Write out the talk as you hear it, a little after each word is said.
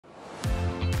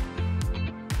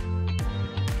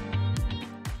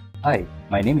Hi,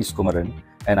 my name is Kumaran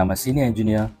and I'm a senior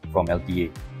engineer from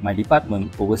LTA. My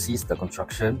department oversees the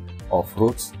construction of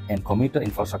roads and commuter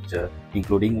infrastructure,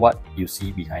 including what you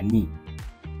see behind me.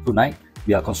 Tonight,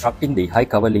 we are constructing the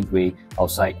high-cover linkway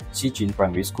outside Shichin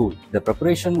Primary School. The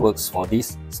preparation works for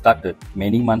this started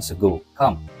many months ago.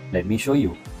 Come, let me show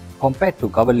you. Compared to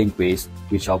cover linkways,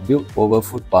 which are built over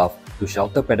footpaths to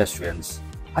shelter pedestrians,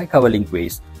 high-cover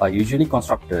linkways are usually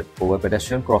constructed over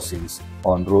pedestrian crossings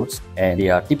on roads, and they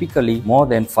are typically more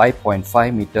than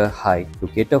 5.5 meters high to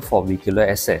cater for vehicular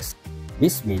access.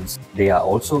 This means they are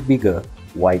also bigger,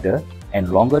 wider,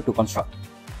 and longer to construct.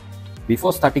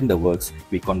 Before starting the works,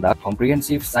 we conduct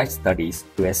comprehensive site studies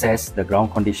to assess the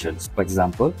ground conditions, for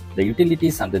example, the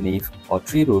utilities underneath or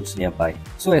tree roots nearby,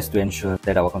 so as to ensure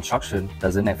that our construction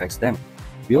doesn't affect them.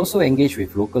 We also engage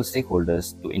with local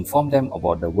stakeholders to inform them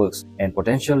about the works and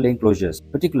potential lane closures,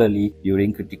 particularly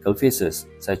during critical phases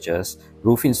such as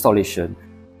roof installation.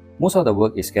 Most of the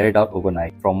work is carried out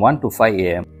overnight from 1 to 5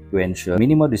 am to ensure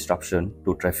minimal disruption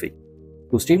to traffic.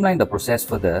 To streamline the process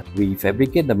further, we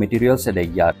fabricate the materials at the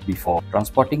yard before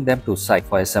transporting them to site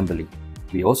for assembly.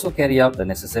 We also carry out the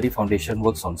necessary foundation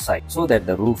works on site so that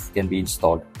the roof can be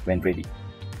installed when ready.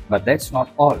 But that's not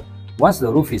all. Once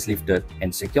the roof is lifted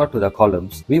and secured to the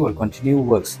columns, we will continue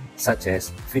works such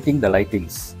as fitting the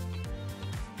lightings.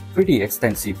 Pretty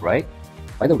extensive, right?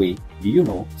 By the way, do you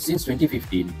know, since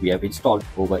 2015, we have installed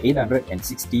over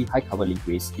 860 high-cover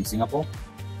linkways in Singapore?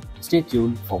 Stay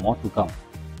tuned for more to come.